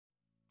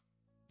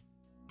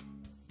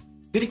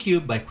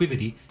VidiCube by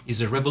Quividi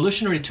is a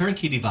revolutionary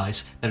turnkey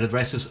device that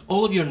addresses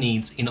all of your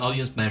needs in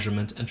audience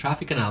measurement and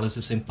traffic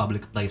analysis in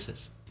public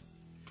places.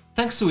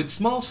 Thanks to its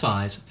small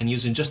size and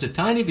using just a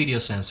tiny video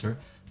sensor,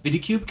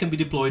 VidiCube can be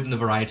deployed in a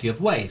variety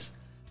of ways.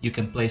 You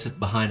can place it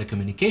behind a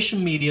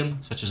communication medium,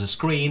 such as a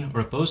screen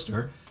or a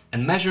poster,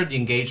 and measure the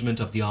engagement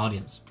of the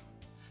audience.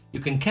 You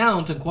can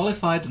count and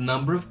qualify the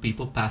number of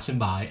people passing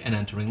by and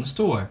entering the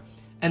store,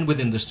 and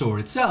within the store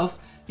itself,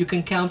 you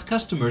can count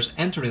customers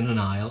entering an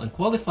aisle and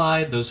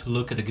qualify those who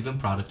look at a given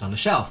product on the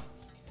shelf.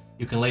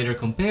 You can later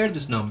compare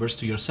these numbers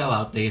to your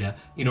sellout data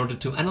in order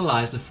to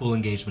analyze the full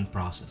engagement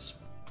process.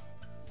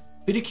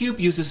 VidiCube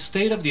uses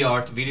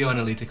state-of-the-art video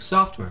analytics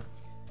software.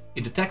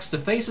 It detects the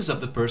faces of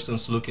the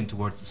persons looking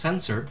towards the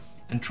sensor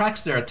and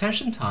tracks their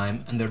attention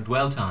time and their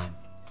dwell time.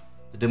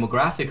 The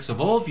demographics of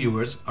all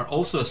viewers are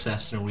also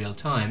assessed in real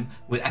time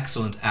with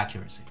excellent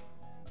accuracy.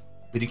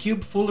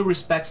 VidiCube fully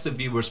respects the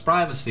viewer's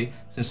privacy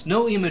since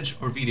no image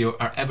or video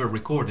are ever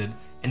recorded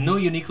and no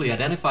uniquely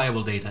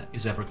identifiable data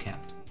is ever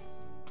kept.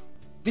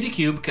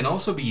 VidiCube can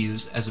also be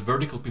used as a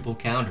vertical people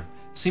counter,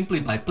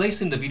 simply by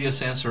placing the video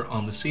sensor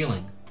on the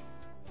ceiling.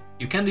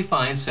 You can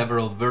define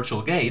several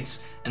virtual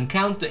gates and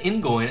count the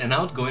ingoing and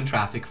outgoing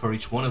traffic for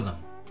each one of them.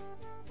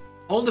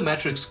 All the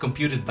metrics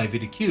computed by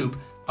VidiCube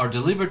are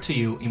delivered to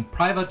you in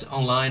private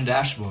online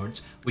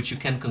dashboards which you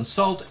can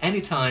consult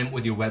anytime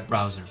with your web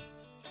browser.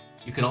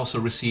 You can also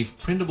receive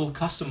printable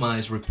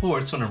customized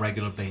reports on a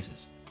regular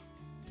basis.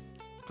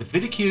 With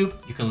VidiCube,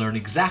 you can learn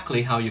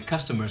exactly how your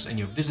customers and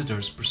your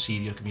visitors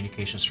perceive your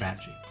communication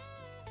strategy.